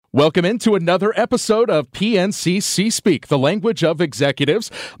Welcome into another episode of PNC C-Speak, the language of executives.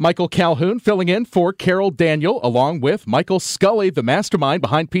 Michael Calhoun filling in for Carol Daniel, along with Michael Scully, the mastermind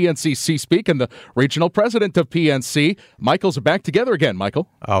behind PNC C-Speak and the regional president of PNC. Michael's back together again, Michael.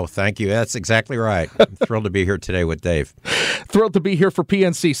 Oh, thank you. That's exactly right. I'm thrilled to be here today with Dave. Thrilled to be here for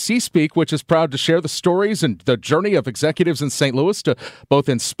PNC C-Speak, which is proud to share the stories and the journey of executives in St. Louis to both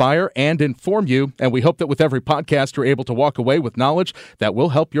inspire and inform you. And we hope that with every podcast, you're able to walk away with knowledge that will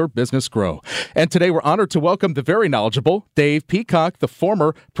help your business grow. And today we're honored to welcome the very knowledgeable Dave Peacock, the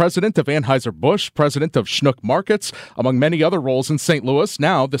former president of Anheuser-Busch, president of Schnuck Markets, among many other roles in St. Louis,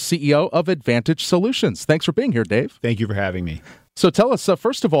 now the CEO of Advantage Solutions. Thanks for being here, Dave. Thank you for having me. So tell us,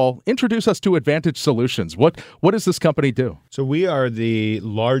 first of all, introduce us to Advantage Solutions. What does this company do? So we are the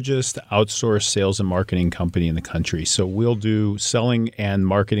largest outsourced sales and marketing company in the country. So we'll do selling and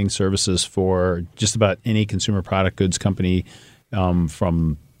marketing services for just about any consumer product goods company,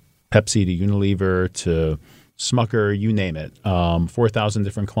 from Pepsi to Unilever to Smucker, you name it. 4,000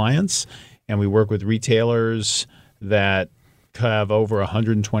 different clients. And we work with retailers that have over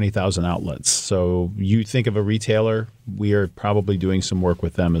 120,000 outlets. So you think of a retailer, we are probably doing some work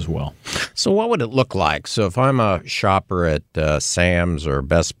with them as well. So what would it look like? So if I'm a shopper at Sam's or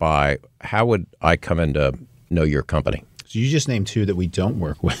Best Buy, how would I come in to know your company? So you just named two that we don't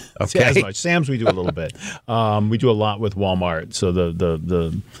work with Okay. as much. Sam's we do a little bit. We do a lot with Walmart. So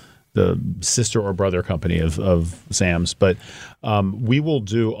the sister or brother company of Sam's. But we will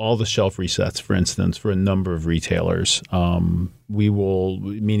do all the shelf resets, for instance, for a number of retailers. We will,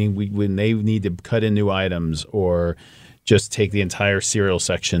 meaning when they need to cut in new items or just take the entire cereal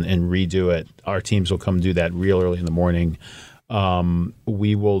section and redo it, our teams will come do that real early in the morning.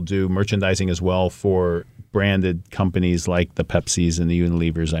 We will do merchandising as well for branded companies like the Pepsis and the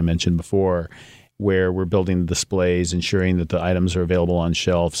Unilevers I mentioned before, where we're building the displays, ensuring that the items are available on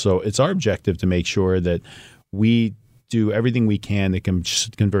shelf. So it's our objective to make sure that we do everything we can to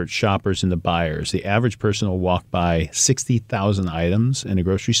convert shoppers into buyers. The average person will walk by 60,000 items in a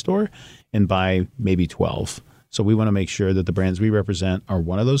grocery store and buy maybe 12. So we want to make sure that the brands we represent are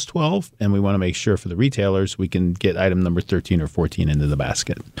one of those 12, and we want to make sure for the retailers we can get item number 13 or 14 into the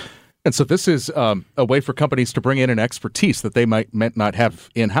basket. And so this is a way for companies to bring in an expertise that they might not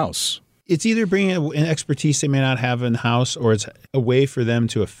have in-house. It's either bringing an expertise they may not have in-house, or it's a way for them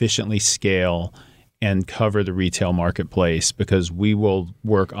to efficiently scale and cover the retail marketplace, because we will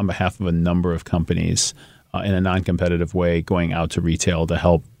work on behalf of a number of companies in a non-competitive way going out to retail to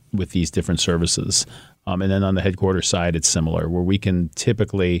help with these different services. And then on the headquarters side, it's similar, where we can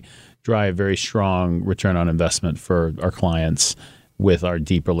typically drive very strong return on investment for our clients with our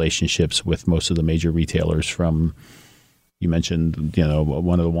deep relationships with most of the major retailers, from, you mentioned,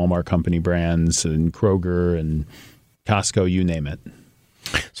 one of the Walmart company brands and Kroger and Costco, you name it.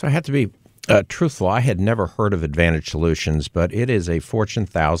 So I have to be truthful. I had never heard of Advantage Solutions, but it is a Fortune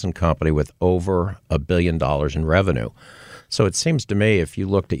 1000 company with over $1 billion in revenue. So it seems to me, if you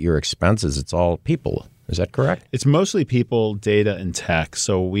looked at your expenses, it's all people. Is that correct? It's mostly people, data, and tech.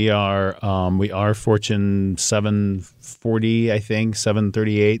 So we are Fortune 740, I think,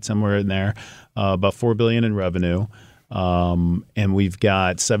 738, somewhere in there, about $4 billion in revenue. And we've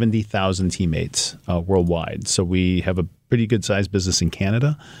got 70,000 teammates worldwide. So we have a pretty good-sized business in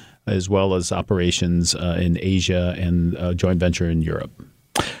Canada, as well as operations in Asia and a joint venture in Europe.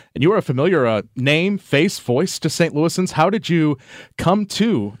 And you are a familiar name, face, voice to St. Louisans. How did you come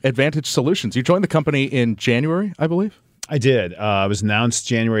to Advantage Solutions? You joined the company in January, I believe? I did. I was announced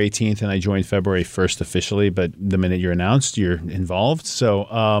January 18th, and I joined February 1st officially. But the minute you're announced, you're involved.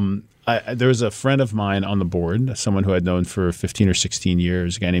 So there was a friend of mine on the board, someone who I'd known for 15 or 16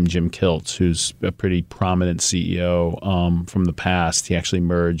 years, a guy named Jim Kiltz, who's a pretty prominent CEO from the past. He actually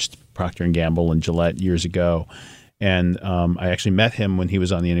merged Procter & Gamble and Gillette years ago. And I actually met him when he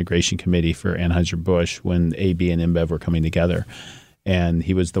was on the integration committee for Anheuser-Busch when AB and InBev were coming together. And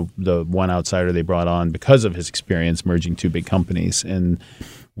he was the one outsider they brought on because of his experience merging two big companies. And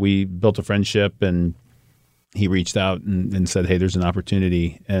we built a friendship, and he reached out and said, hey, there's an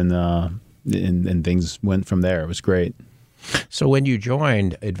opportunity. And things went from there. It was great. So when you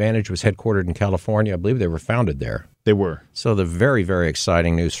joined, Advantage was headquartered in California. I believe they were founded there. They were. So the very, very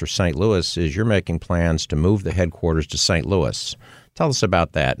exciting news for St. Louis is you're making plans to move the headquarters to St. Louis. Tell us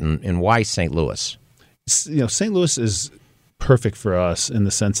about that and why St. Louis. St. Louis is perfect for us in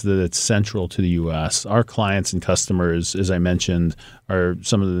the sense that it's central to the U.S. Our clients and customers, as I mentioned, are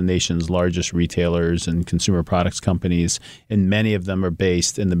some of the nation's largest retailers and consumer products companies, and many of them are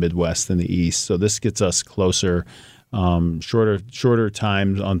based in the Midwest and the East. So this gets us closer, shorter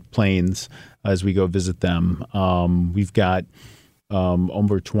times on planes as we go visit them. We've got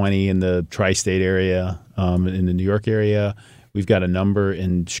over 20 in the tri-state area, in the New York area. We've got a number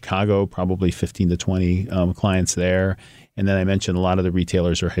in Chicago, probably 15 to 20 clients there. And then I mentioned a lot of the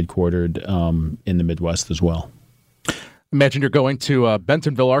retailers are headquartered in the Midwest as well. Imagine you're going to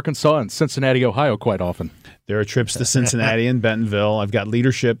Bentonville, Arkansas, and Cincinnati, Ohio quite often. There are trips to Cincinnati and Bentonville. I've got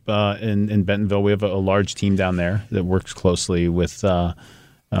leadership in Bentonville. We have a large team down there that works closely with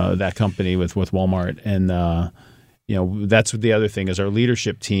that company, with Walmart. And, that's the other thing is our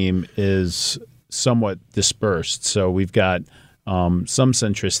leadership team is somewhat dispersed. So we've got some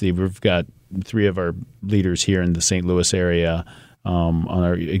centricity. We've got 3 of our leaders here in the St. Louis area on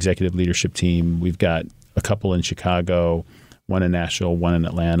our executive leadership team. We've got a couple in Chicago, 1 in Nashville, 1 in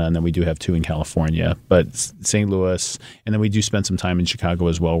Atlanta, and then we do have 2 in California. But St. Louis, and then we do spend some time in Chicago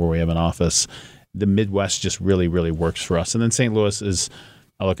as well, where we have an office. The Midwest just really, really works for us. And then St. Louis is,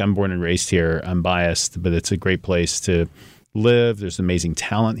 look, I'm born and raised here. I'm biased, but it's a great place to live. There's amazing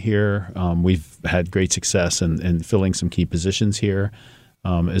talent here. We've had great success in filling some key positions here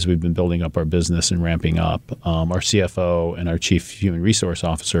as we've been building up our business and ramping up. Our CFO and our Chief Human Resource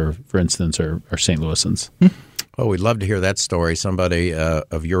Officer, for instance, are St. Louisans. Well, we'd love to hear that story. Somebody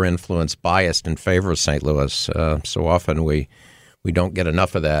of your influence biased in favor of St. Louis. So often we don't get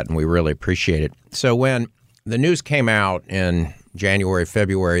enough of that, and we really appreciate it. So when the news came out in January,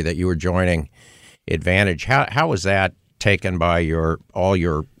 February that you were joining Advantage, how was that taken by all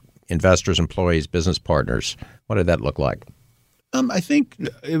your investors, employees, business partners? What did that look like? I think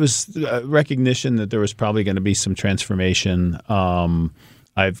it was recognition that there was probably going to be some transformation.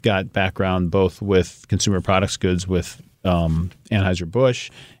 I've got background both with consumer products goods with Anheuser-Busch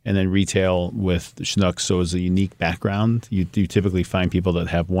and then retail with Schnucks. So it was a unique background. You typically find people that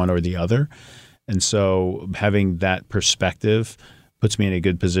have one or the other. And so having that perspective puts me in a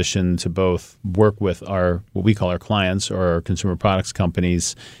good position to both work with what we call our clients or our consumer products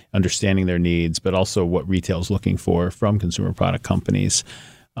companies, understanding their needs, but also what retail is looking for from consumer product companies.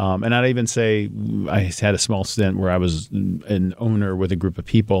 And I'd even say I had a small stint where I was an owner with a group of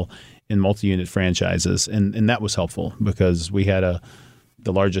people in multi-unit franchises, and that was helpful because we had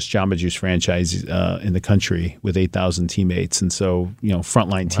the largest Jamba Juice franchise in the country with 8,000 teammates, and so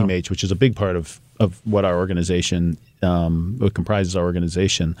frontline teammates, which is a big part of what our organization, what comprises our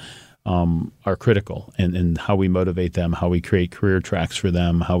organization, are critical, and how we motivate them, how we create career tracks for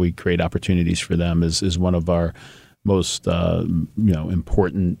them, how we create opportunities for them is one of our most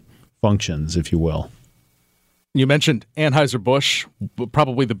important functions, if you will. You mentioned Anheuser-Busch,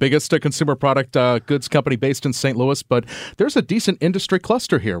 probably the biggest consumer product goods company based in St. Louis, but there's a decent industry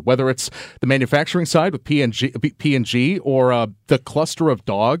cluster here, whether it's the manufacturing side with P&G or the cluster of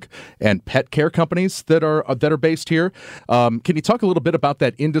dog and pet care companies that are based here. Can you talk a little bit about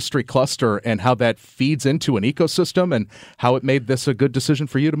that industry cluster and how that feeds into an ecosystem and how it made this a good decision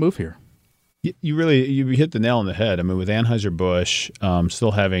for you to move here? You hit the nail on the head. I mean, with Anheuser-Busch still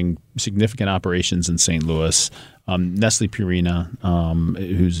having significant operations in St. Louis, Nestle Purina,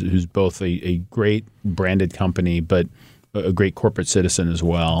 who's both a great branded company, but a great corporate citizen as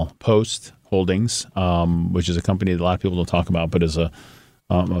well. Post Holdings, which is a company that a lot of people don't talk about, but is a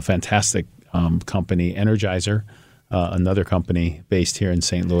fantastic company. Energizer, another company based here in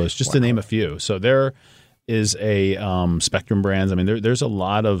St. Louis, just to name a few. So there is a Spectrum Brands. I mean, there's a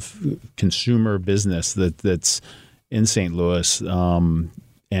lot of consumer business that's in St. Louis.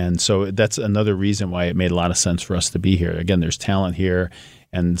 And so that's another reason why it made a lot of sense for us to be here. Again, there's talent here.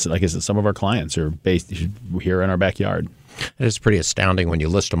 And like I said, some of our clients are based here in our backyard. It's pretty astounding when you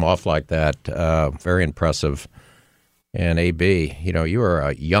list them off like that. Very impressive. And AB, you were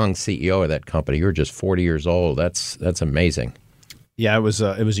a young CEO of that company. You were just 40 years old. That's amazing. Yeah, it was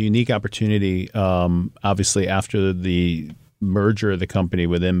a unique opportunity. Obviously, after the merger of the company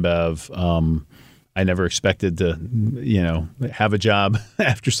with InBev, I never expected to, have a job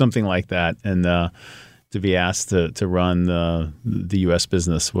after something like that, and to be asked to run the U.S.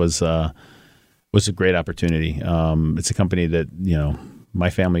 business was a great opopportunity. It's a company that my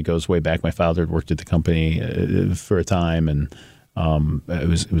family goes way back. My father had worked at the company for a time, and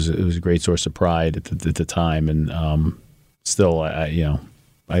it was a great source of pride at the time, and still,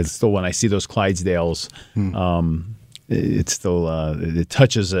 when I see those Clydesdales, it's still it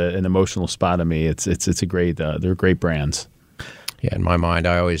touches an emotional spot of me. It's a great they're great brands. Yeah, in my mind,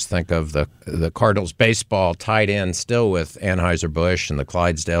 I always think of the Cardinals baseball tied in still with Anheuser-Busch and the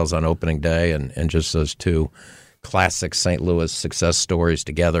Clydesdales on opening day, and just those two classic St. Louis success stories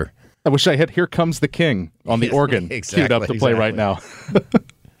together. I wish I had "Here Comes the King" on the organ queued up to play right now.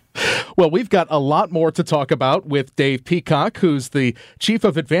 Well, we've got a lot more to talk about with Dave Peacock, who's the chief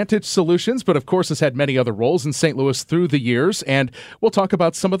of Advantage Solutions, but of course has had many other roles in St. Louis through the years. And we'll talk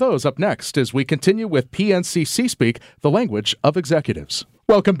about some of those up next as we continue with PNC C-Speak, the language of executives.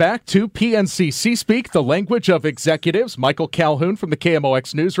 Welcome back to PNC C-Speak, the language of executives. Michael Calhoun from the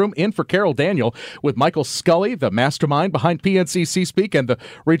KMOX Newsroom in for Carol Daniel with Michael Scully, the mastermind behind PNC C-Speak and the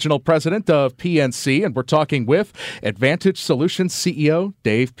regional president of PNC. And we're talking with Advantage Solutions CEO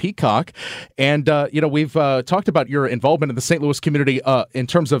Dave Peacock. And, we've talked about your involvement in the St. Louis community in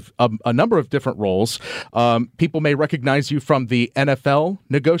terms of a number of different roles. People may recognize you from the NFL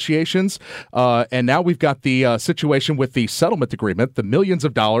negotiations. And now we've got the situation with the settlement agreement, the millions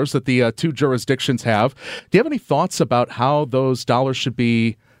of dollars that the two jurisdictions have. Do you have any thoughts about how those dollars should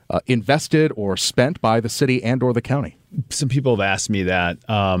be invested or spent by the city and or the county? Some people have asked me that.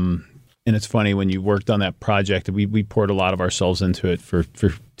 And it's funny, when you worked on that project, we poured a lot of ourselves into it for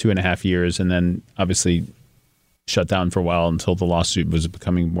 2.5 years, and then obviously shut down for a while until the lawsuit was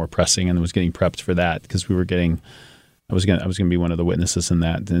becoming more pressing, and was getting prepped for that because I was going to be one of the witnesses in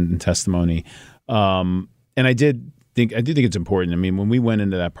that in testimony. And I do think it's important. I mean, when we went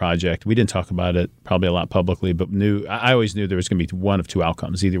into that project, we didn't talk about it probably a lot publicly, but I always knew there was going to be one of two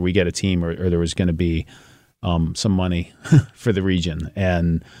outcomes. Either we get a team or there was going to be some money for the region.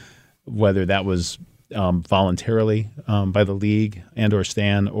 And whether that was voluntarily by the league and or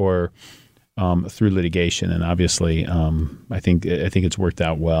Stan or through litigation. And obviously, I think it's worked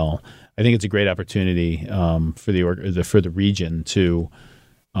out well. I think it's a great opportunity for the region to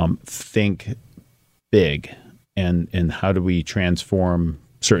think big. And how do we transform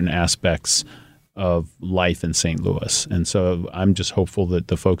certain aspects of life in St. Louis? And so I'm just hopeful that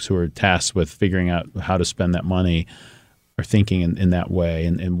the folks who are tasked with figuring out how to spend that money are thinking in that way,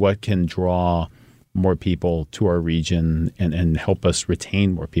 and what can draw more people to our region and help us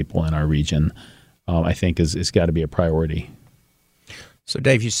retain more people in our region, I think is got to be a priority. So,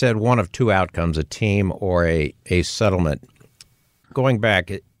 Dave, you said one of two outcomes, a team or a settlement. Going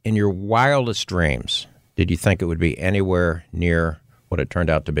back, in your wildest dreams, did you think it would be anywhere near what it turned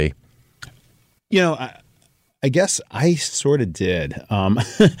out to be? I guess I sort of did.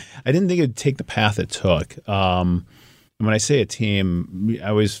 I didn't think it would take the path it took. When I say a team, I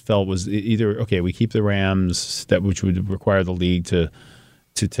always felt was either, okay, we keep the Rams, which would require the league to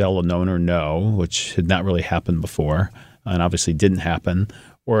tell an owner no, which had not really happened before, and obviously didn't happen,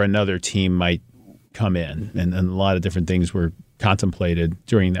 or another team might come in, and a lot of different things were contemplated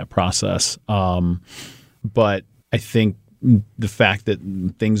during that process. But I think the fact that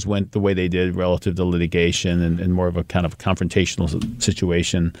things went the way they did relative to litigation and more of a kind of confrontational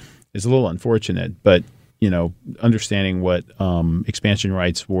situation is a little unfortunate. But, understanding what expansion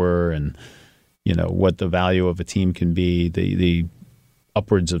rights were and, what the value of a team can be, the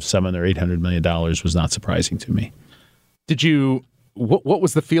upwards of $700 or $800 million was not surprising to me. What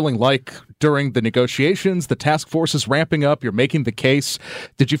was the feeling like during the negotiations? The task force is ramping up. You're making the case.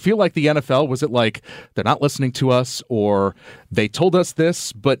 Did you feel like the NFL, was it like they're not listening to us, or they told us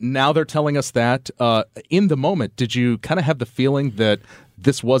this, but now they're telling us that? In the moment, did you kind of have the feeling that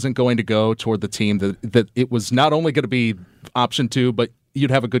this wasn't going to go toward the team, that it was not only going to be option two, but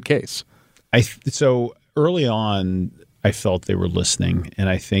you'd have a good case? So early on, I felt they were listening, and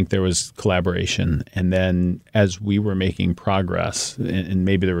I think there was collaboration. And then as we were making progress, and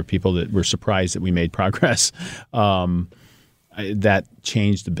maybe there were people that were surprised that we made progress, that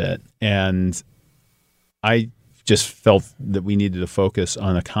changed a bit. And I just felt that we needed to focus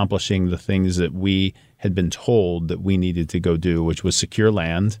on accomplishing the things that we had been told that we needed to go do, which was secure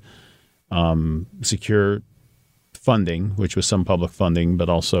land, secure funding, which was some public funding, but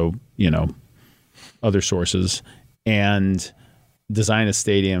also, other sources, and design a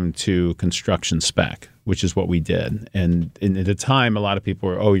stadium to construction spec, which is what we did. And at the time, a lot of people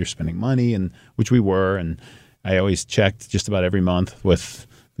were, oh, you're spending money, and which we were. And I always checked just about every month with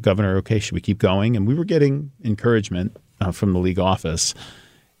the governor, okay, should we keep going? And we were getting encouragement from the league office.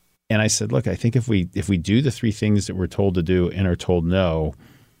 And I said, look, I think if we do the three things that we're told to do and are told no,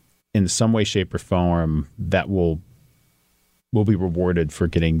 in some way, shape, or form, that will be rewarded for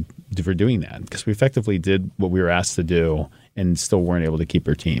doing that, because we effectively did what we were asked to do and still weren't able to keep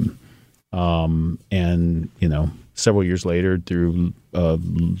our team. And several years later, through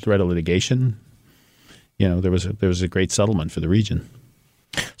threat of litigation, there was a great settlement for the region.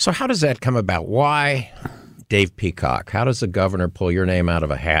 So how does that come about? Why Dave Peacock? How does the governor pull your name out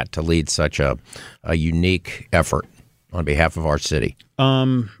of a hat to lead such a unique effort on behalf of our city?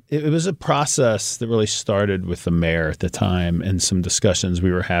 It was a process that really started with the mayor at the time and some discussions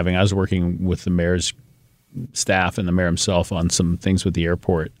we were having. I was working with the mayor's staff and the mayor himself on some things with the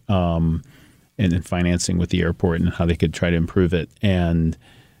airport and financing with the airport and how they could try to improve it. And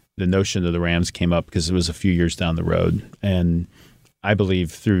the notion of the Rams came up because it was a few years down the road. And I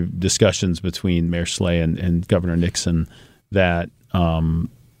believe through discussions between Mayor Slay and Governor Nixon that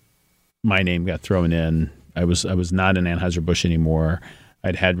my name got thrown in. I was not in Anheuser-Busch anymore.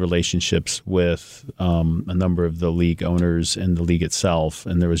 I'd had relationships with a number of the league owners and the league itself,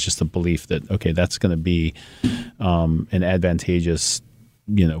 and there was just a belief that, okay, that's going to be an advantageous,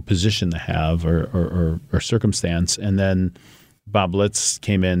 position to have or circumstance. And then Bob Litz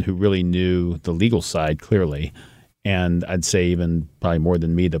came in, who really knew the legal side clearly, and I'd say even probably more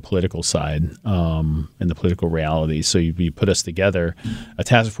than me, the political side and the political realities. So you put us together, a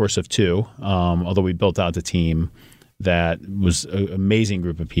task force of two, although we built out the team that was an amazing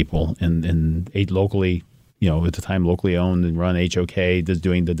group of people and locally, at the time locally owned and run HOK,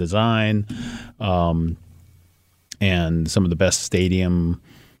 doing the design, and some of the best stadium,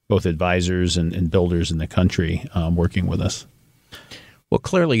 both advisors and builders in the country working with us. Well,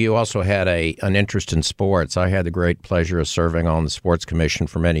 clearly you also had an interest in sports. I had the great pleasure of serving on the Sports Commission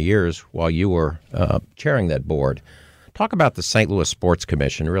for many years while you were chairing that board. Talk about the St. Louis Sports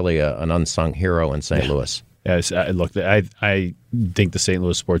Commission, really an unsung hero in St. Louis. Yes, look, I think the St.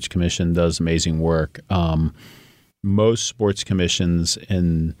 Louis Sports Commission does amazing work. Most sports commissions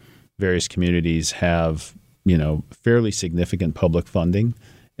in various communities have, fairly significant public funding.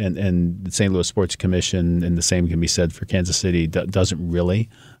 And the St. Louis Sports Commission, and the same can be said for Kansas City, doesn't really.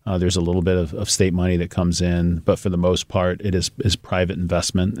 There's a little bit of state money that comes in, but for the most part, it is private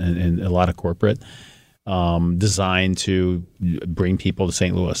investment and a lot of corporate, designed to bring people to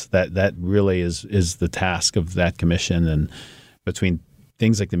St. Louis. That really is the task of that commission. And between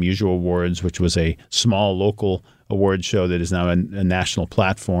things like the Musial Awards, which was a small local award show that is now a national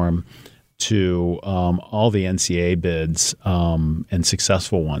platform, to all the NCAA bids and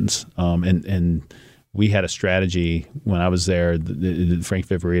successful ones. And we had a strategy when I was there. Frank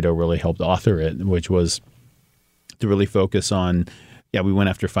Viverito really helped author it, which was to really focus on, we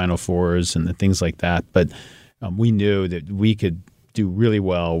went after Final Fours and things like that. But we knew that we could do really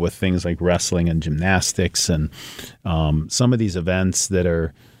well with things like wrestling and gymnastics and some of these events that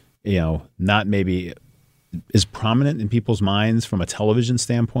are, not maybe is prominent in people's minds from a television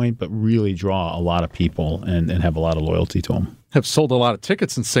standpoint, but really draw a lot of people and have a lot of loyalty to them. Have sold a lot of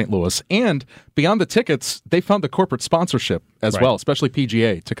tickets in St. Louis. And beyond the tickets, they found the corporate sponsorship as well, especially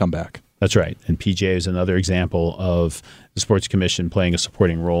PGA, to come back. That's right. And PGA is another example of the Sports Commission playing a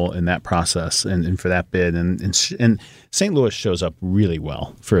supporting role in that process and for that bid. And St. Louis shows up really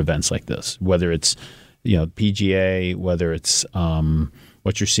well for events like this, whether it's PGA, whether it's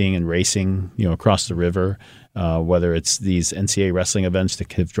what you're seeing in racing, across the river, whether it's these NCAA wrestling events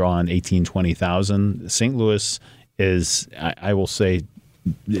that have drawn 18,000, 20,000. St. Louis is, I will say,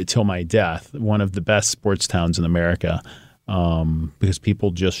 till my death, one of the best sports towns in America, because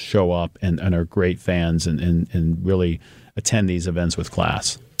people just show up and are great fans and really attend these events with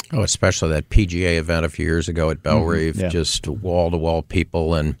class. Oh, especially that PGA event a few years ago at Belle Reve, just wall-to-wall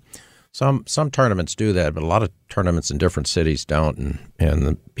people. And some tournaments do that, but a lot of tournaments in different cities don't, and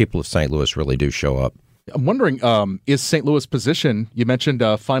the people of St. Louis really do show up. I'm wondering, is St. Louis positioned? You mentioned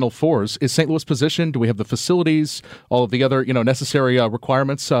Final Fours. Is St. Louis positioned? Do we have the facilities, all of the other necessary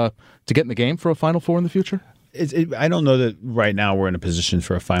requirements to get in the game for a Final Four in the future? I don't know that right now we're in a position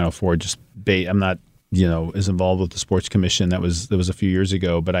for a Final Four. I'm not is involved with the Sports Commission. That was a few years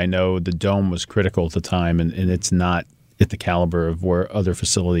ago, but I know the Dome was critical at the time, and it's not at the caliber of where other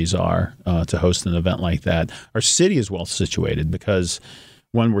facilities are to host an event like that. Our city is well situated because,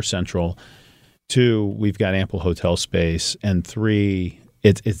 one, we're central. Two, we've got ample hotel space. And three,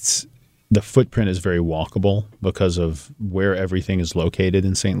 it's the footprint is very walkable because of where everything is located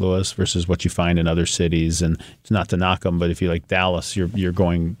in St. Louis versus what you find in other cities. And it's not to knock them, but if you like Dallas, you're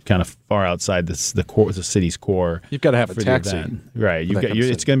going kind of far outside the city's core. You've got to have a taxi, right?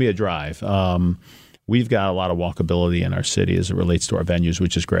 It's going to be a drive. We've got a lot of walkability in our city as it relates to our venues,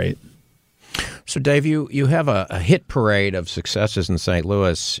 which is great. So, Dave, you have a hit parade of successes in St.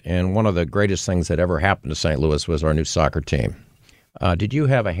 Louis, and one of the greatest things that ever happened to St. Louis was our new soccer team. Did you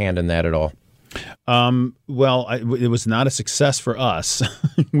have a hand in that at all? Well, it was not a success for us.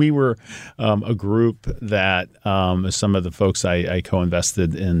 We were a group that some of the folks I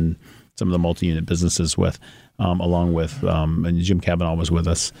co-invested in some of the multi-unit businesses with, along with and Jim Cavanaugh was with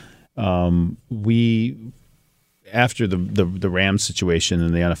us. After the Rams situation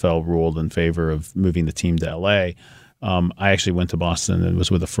and the NFL ruled in favor of moving the team to L.A., I actually went to Boston and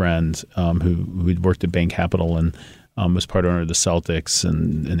was with a friend who'd worked at Bain Capital and was part owner of the Celtics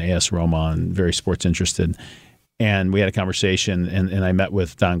and AS Roma, and very sports interested. And we had a conversation, and I met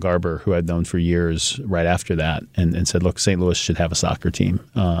with Don Garber, who I'd known for years, right after that, and said, look, St. Louis should have a soccer team.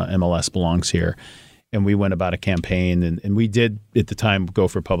 MLS belongs here. And we went about a campaign, and we did, at the time, go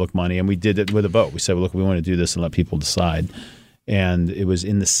for public money, and we did it with a vote. We said, well, look, we want to do this and let people decide. And it was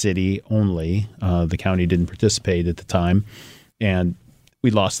in the city only. The county didn't participate at the time. And we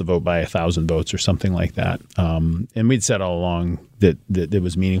lost the vote by 1,000 votes or something like that. And we'd said all along that it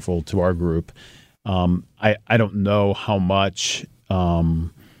was meaningful to our group. I don't know how much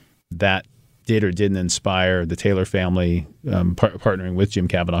that did or didn't inspire the Taylor family, partnering with Jim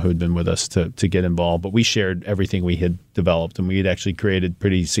Cavanaugh, who had been with us, to get involved. But we shared everything we had developed, and we had actually created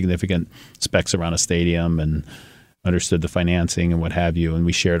pretty significant specs around a stadium and understood the financing and what have you. And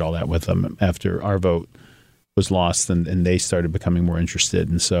we shared all that with them after our vote was lost, and they started becoming more interested.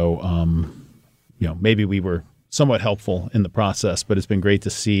 And so, maybe we were somewhat helpful in the process, but it's been great to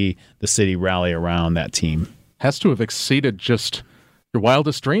see the city rally around that team. Has to have exceeded just your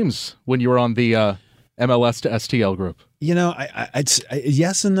wildest dreams when you were on the MLS to STL group.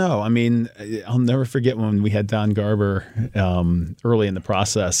 Yes and no. I mean, I'll never forget when we had Don Garber early in the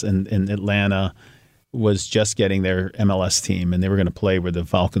process, and Atlanta was just getting their MLS team, and they were going to play where the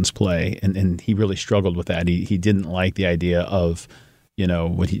Falcons play, and he really struggled with that. He didn't like the idea of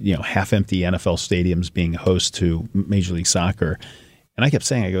half-empty NFL stadiums being host to Major League Soccer. And I kept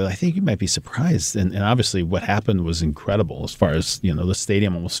saying, I think you might be surprised. And obviously what happened was incredible as far as, the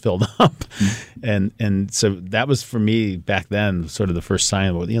stadium almost filled up. Mm-hmm. And so that was, for me back then, sort of the first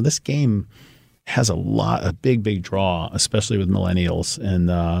sign of, this game has a big draw, especially with millennials.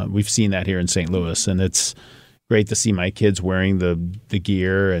 And we've seen that here in St. Louis. And it's great to see my kids wearing the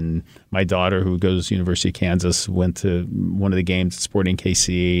gear. And my daughter, who goes to University of Kansas, went to one of the games at Sporting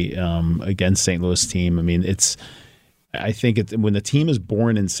KC against St. Louis team. I mean, I think when the team is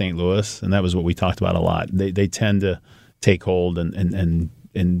born in St. Louis, and that was what we talked about a lot, they tend to take hold and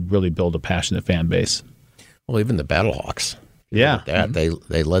really build a passionate fan base. Well, even the Battlehawks. Yeah.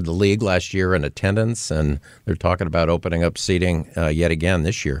 They led the league last year in attendance, and they're talking about opening up seating yet again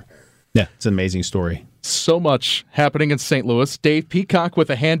this year. Yeah, it's an amazing story. So much happening in St. Louis. Dave Peacock with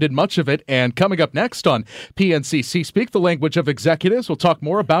a hand in much of it. And coming up next on PNCC Speak, the language of executives, we'll talk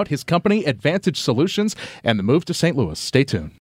more about his company, Advantage Solutions, and the move to St. Louis. Stay tuned.